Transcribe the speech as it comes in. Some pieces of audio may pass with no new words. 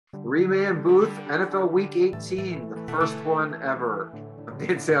Three-man booth, NFL Week 18, the first one ever. I'm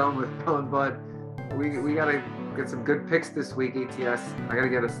Dan Salem with Mellen, Bud. We got to get some good picks this week, ATS. I got to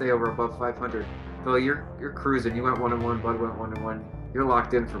get a stay over above 500. Phil, you're cruising. You went 1-1, Bud went 1-1. You're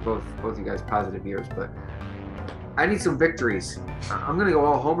locked in for both you guys positive years, but I need some victories. I'm going to go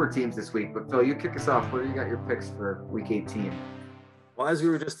all homer teams this week, but Phil, you kick us off. What do you got your picks for Week 18? Well, as we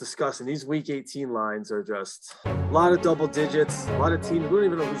were just discussing, these Week 18 lines are just a lot of double digits, a lot of teams. We don't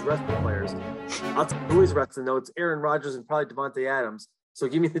even know who's resting players. I'll tell you who is resting, though. It's Aaron Rodgers and probably Devontae Adams. So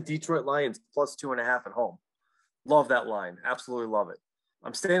give me the Detroit Lions plus 2.5 at home. Love that line. Absolutely love it.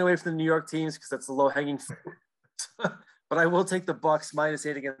 I'm staying away from the New York teams because that's the low-hanging fruit. But I will take the Bucs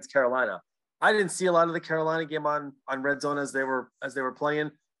 -8 against Carolina. I didn't see a lot of the Carolina game on Red Zone as they were playing.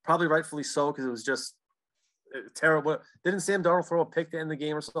 Probably rightfully so because it was just terrible. Didn't Sam Darnold throw a pick to end the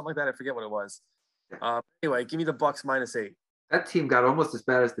game or something like that? I forget what it was. Anyway, give me the Bucs -8. That team got almost as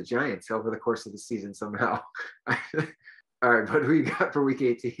bad as the Giants over the course of the season somehow. All right, but who you got for Week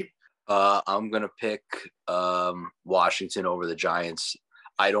 18? I'm going to pick Washington over the Giants.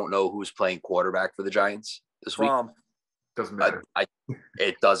 I don't know who's playing quarterback for the Giants this week. Doesn't matter.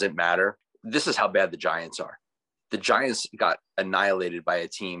 It doesn't matter. This is how bad the Giants are. The Giants got annihilated by a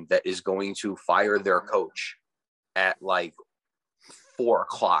team that is going to fire their coach at like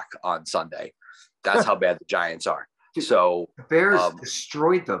 4:00 on Sunday. That's how bad the Giants are. So the Bears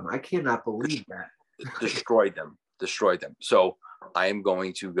destroyed them. I cannot believe that. Destroyed them. So I am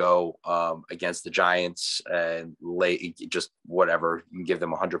going to go against the Giants and lay just whatever. You can give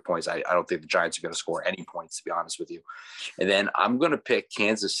them 100 points. I don't think the Giants are going to score any points, to be honest with you. And then I'm going to pick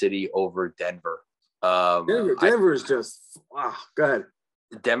Kansas City over Denver. Denver is just wow. Go ahead.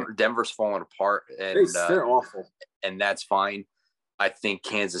 Denver's falling apart, and they're awful, and that's fine. I think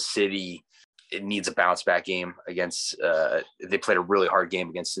Kansas City needs a bounce back game against. They played a really hard game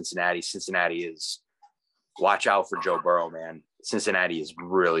against Cincinnati. Cincinnati is watch out for Joe Burrow, man. Cincinnati is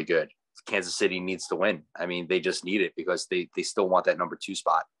really good. Kansas City needs to win. I mean, they just need it because they still want that number 2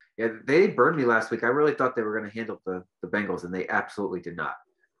 spot. Yeah, they burned me last week. I really thought they were going to handle the Bengals, and they absolutely did not.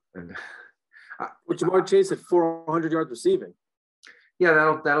 And with Jamar Chase at 400 yards receiving. Yeah,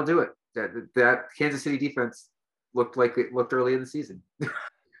 that'll do it. That Kansas City defense looked like it looked early in the season.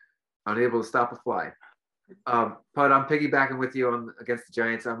 Unable to stop a fly. But I'm piggybacking with you against the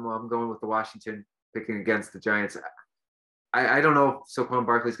Giants. I'm going with the Washington, picking against the Giants. I don't know if Saquon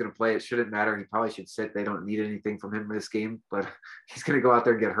Barkley's going to play. It shouldn't matter. He probably should sit. They don't need anything from him in this game, but he's going to go out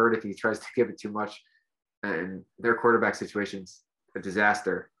there and get hurt if he tries to give it too much. And their quarterback situation's a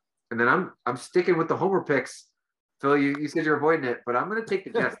disaster. And then I'm sticking with the homer picks. Phil, you said you're avoiding it, but I'm going to take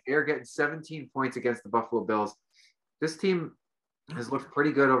the Jets. They're getting 17 points against the Buffalo Bills. This team has looked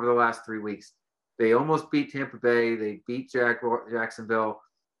pretty good over the last 3 weeks. They almost beat Tampa Bay. They beat Jacksonville.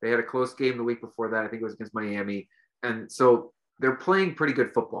 They had a close game the week before that. I think it was against Miami. And so they're playing pretty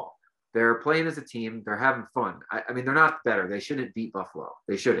good football. They're playing as a team. They're having fun. I mean, they're not better. They shouldn't beat Buffalo.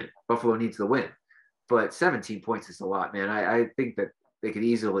 They shouldn't. Buffalo needs the win. But 17 points is a lot, man. I think that they could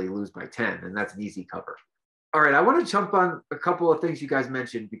easily lose by 10, and that's an easy cover. All right, I want to jump on a couple of things you guys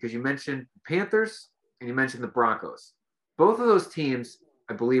mentioned because you mentioned Panthers and you mentioned the Broncos. Both of those teams,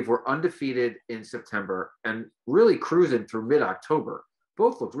 I believe, were undefeated in September and really cruising through mid-October.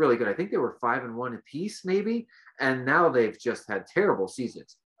 Both looked really good. I think they were 5-1 apiece, maybe, and now they've just had terrible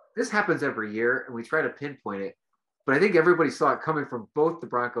seasons. This happens every year, and we try to pinpoint it, but I think everybody saw it coming from both the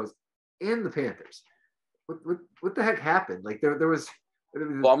Broncos and the Panthers. What the heck happened? Like there was.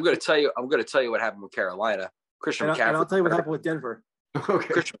 Well, I'm going to tell you what happened with Carolina. Christian McCaffrey. And I'll tell you what happened with Denver.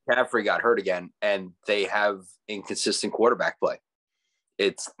 Okay. Christian McCaffrey got hurt again, and they have inconsistent quarterback play.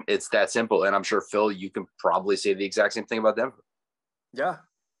 It's that simple, and I'm sure, Phil, you can probably say the exact same thing about Denver. Yeah.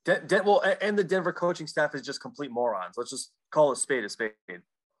 Well, and the Denver coaching staff is just complete morons. Let's just call a spade a spade.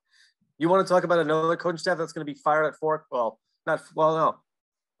 You want to talk about another coaching staff that's going to be fired at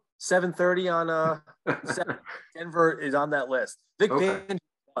 7:30 on Denver is on that list. Vic Fangio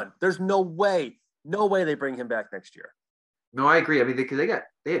won. There's no way they bring him back next year. No, I agree. I mean, because they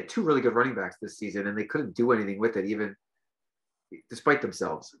had 2 really good running backs this season, and they couldn't do anything with it, even despite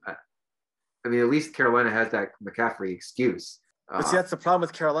themselves. I mean, at least Carolina has that McCaffrey excuse. But see, that's the problem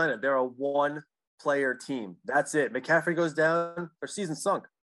with Carolina. They're a one-player team. That's it. McCaffrey goes down, their season sunk.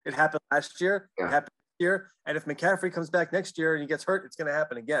 It happened last year. Yeah. It happened this year. And if McCaffrey comes back next year and he gets hurt, it's going to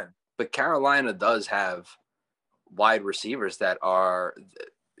happen again. But Carolina does have wide receivers that are,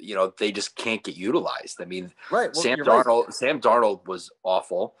 they just can't get utilized. I mean, right. Well, Sam Darnold was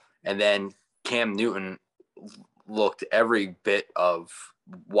awful. And then Cam Newton looked every bit of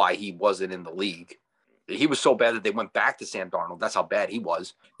why he wasn't in the league. he was so bad that they went back to Sam Darnold. That's how bad he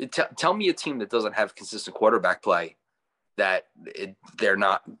was. Tell me a team that doesn't have consistent quarterback play that they're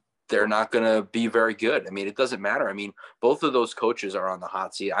not going to be very good. I mean, it doesn't matter. I mean, both of those coaches are on the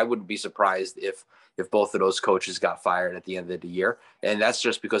hot seat. I wouldn't be surprised if both of those coaches got fired at the end of the year. And that's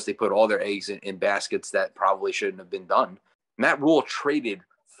just because they put all their eggs in baskets that probably shouldn't have been done. Matt Rule traded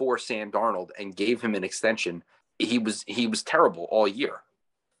for Sam Darnold and gave him an extension. He was terrible all year.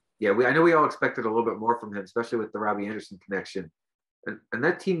 Yeah, I know we all expected a little bit more from him, especially with the Robbie Anderson connection. And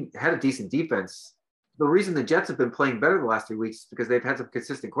that team had a decent defense. The reason the Jets have been playing better the last 3 weeks is because they've had some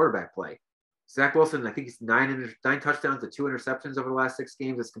consistent quarterback play. Zach Wilson, I think he's nine touchdowns to 2 interceptions over the last 6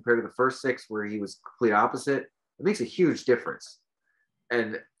 games as compared to the first 6 where he was complete opposite. It makes a huge difference.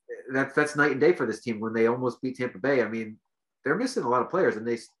 And that's night and day for this team when they almost beat Tampa Bay. I mean, they're missing a lot of players, and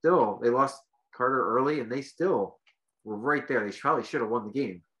they lost Carter early, and they still were right there. They probably should have won the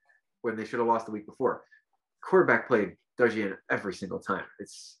game when they should have lost the week before. Quarterback play does you in every single time.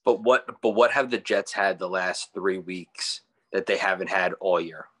 But what have the Jets had the last 3 weeks that they haven't had all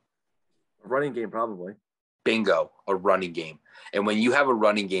year? A running game, probably. Bingo, a running game. And when you have a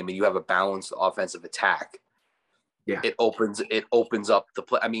running game and you have a balanced offensive attack, it opens up the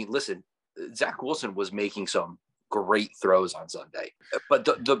play. I mean, listen, Zach Wilson was making some great throws on Sunday, but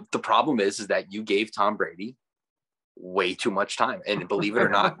the problem is that you gave Tom Brady way too much time, and believe it or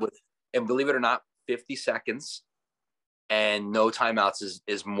not, 50 seconds and no timeouts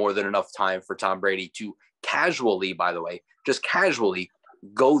is more than enough time for Tom Brady to casually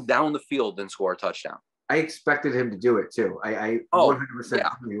go down the field and score a touchdown. I expected him to do it too. I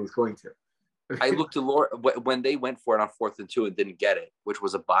 100% knew he was going to. I looked at Laura when they went for it on 4th and 2 and didn't get it, which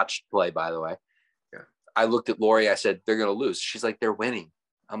was a botched play, by the way. Yeah. I looked at Lori. I said, they're going to lose. She's like, they're winning.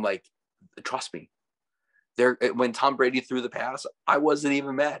 I'm like, trust me. When Tom Brady threw the pass, I wasn't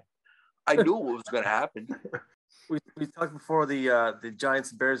even mad. I knew what was going to happen. We talked before the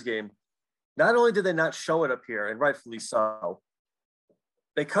Giants and Bears game. Not only did they not show it up here, and rightfully so,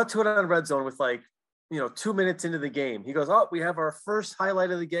 they cut to it on Red Zone with 2 minutes into the game. He goes, "Oh, we have our first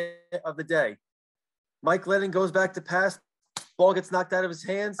highlight of the day." Mike Lennon goes back to pass. Ball gets knocked out of his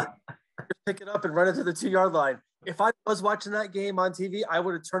hands. Pick it up and run it to the 2-yard line. If I was watching that game on TV, I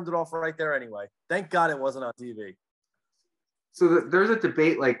would have turned it off right there anyway. Thank God it wasn't on TV. So there's a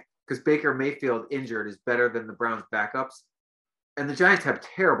debate, because Baker Mayfield injured is better than the Browns backups, and the Giants have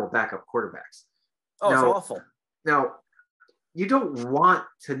terrible backup quarterbacks. Oh, it's awful. Now, you don't want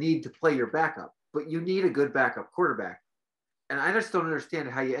to need to play your backup, but you need a good backup quarterback. And I just don't understand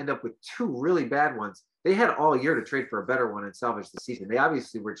how you end up with 2 really bad ones. They had all year to trade for a better one and salvage the season. They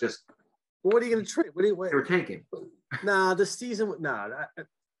obviously were just. Well, what are you going to trade? They were tanking. The season.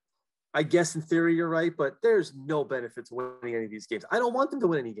 I guess in theory you're right, but there's no benefit to winning any of these games. I don't want them to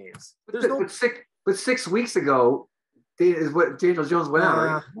win any games. But 6 weeks ago, is what Daniel Jones went out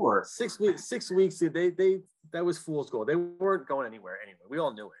right before. 6 weeks. 6 weeks. That was fool's gold. They weren't going anywhere anyway. We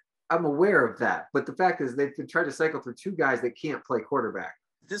all knew it. I'm aware of that, but the fact is they've been trying to cycle through 2 guys that can't play quarterback.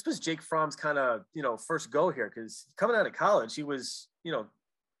 This was Jake Fromm's kind of first go here, because coming out of college he was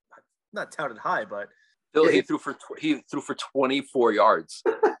not touted high, but he threw for 24 yards.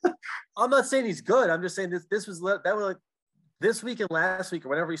 I'm not saying he's good. I'm just saying this was this week and last week or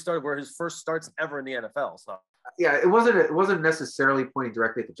whenever he started were his first starts ever in the NFL. So yeah, it wasn't necessarily pointing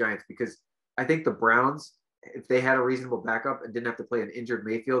directly at the Giants, because I think the Browns, if they had a reasonable backup and didn't have to play an injured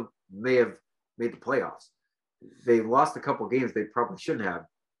Mayfield, may have made the playoffs. They lost a couple games they probably shouldn't have.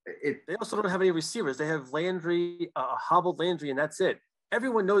 They also don't have any receivers. They have Landry, hobbled Landry, and that's it.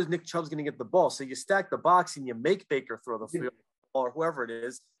 Everyone knows Nick Chubb's going to get the ball, so you stack the box and you make Baker throw the field or whoever it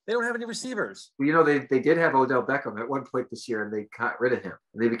is. They don't have any receivers. Well, they did have Odell Beckham at one point this year, and they got rid of him,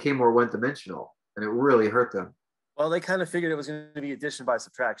 and they became more one-dimensional, and it really hurt them. Well, they kind of figured it was going to be addition by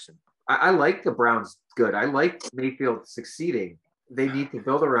subtraction. I like the Browns good. I like Mayfield succeeding. They need to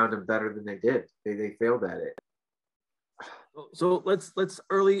build around him better than they did. They failed at it. So let's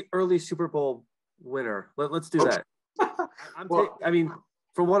early Super Bowl winner. Let's do that.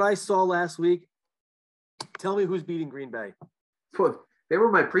 From what I saw last week, tell me who's beating Green Bay. Well, they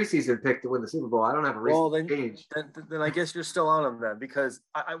were my preseason pick to win the Super Bowl. I don't have a reason to change. Then I guess you're still on them then, because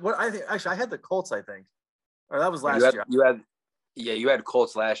I had the Colts, I think, or that was last year. You had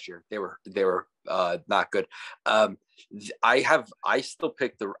Colts last year. They were not good. I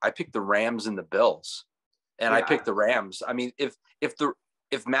picked the Rams and the Bills, and I picked the Rams. I mean, if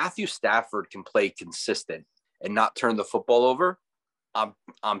Matthew Stafford can play consistent and not turn the football over,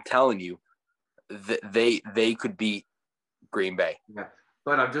 I'm telling you, they could beat Green Bay. Yeah,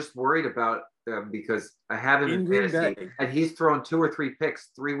 but I'm just worried about them because I have him in fantasy, and he's thrown 2 or 3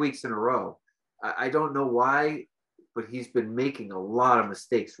 picks 3 weeks in a row. I don't know why, but he's been making a lot of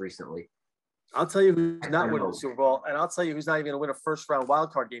mistakes recently. I'll tell you who's not winning the Super Bowl, and I'll tell you who's not even going to win a first-round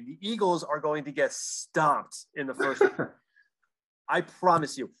wildcard game. The Eagles are going to get stomped in the first round. I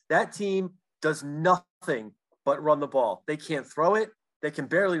promise you. That team does nothing but run the ball. They can't throw it. They can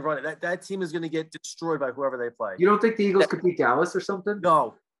barely run it. That team is going to get destroyed by whoever they play. You don't think the Eagles could beat Dallas or something?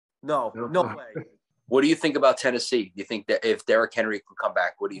 No way. What do you think about Tennessee? Do you think that if Derrick Henry can come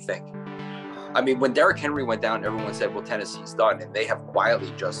back, what do you think? I mean, when Derrick Henry went down, everyone said, well, Tennessee's done. And they have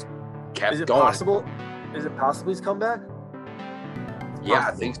quietly just kept going. Is it possible he's come back? Yeah,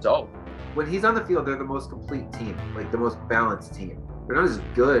 I think so. When he's on the field, they're the most complete team, like the most balanced team. They're not as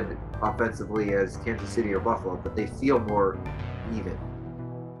good offensively as Kansas City or Buffalo, but they feel more even.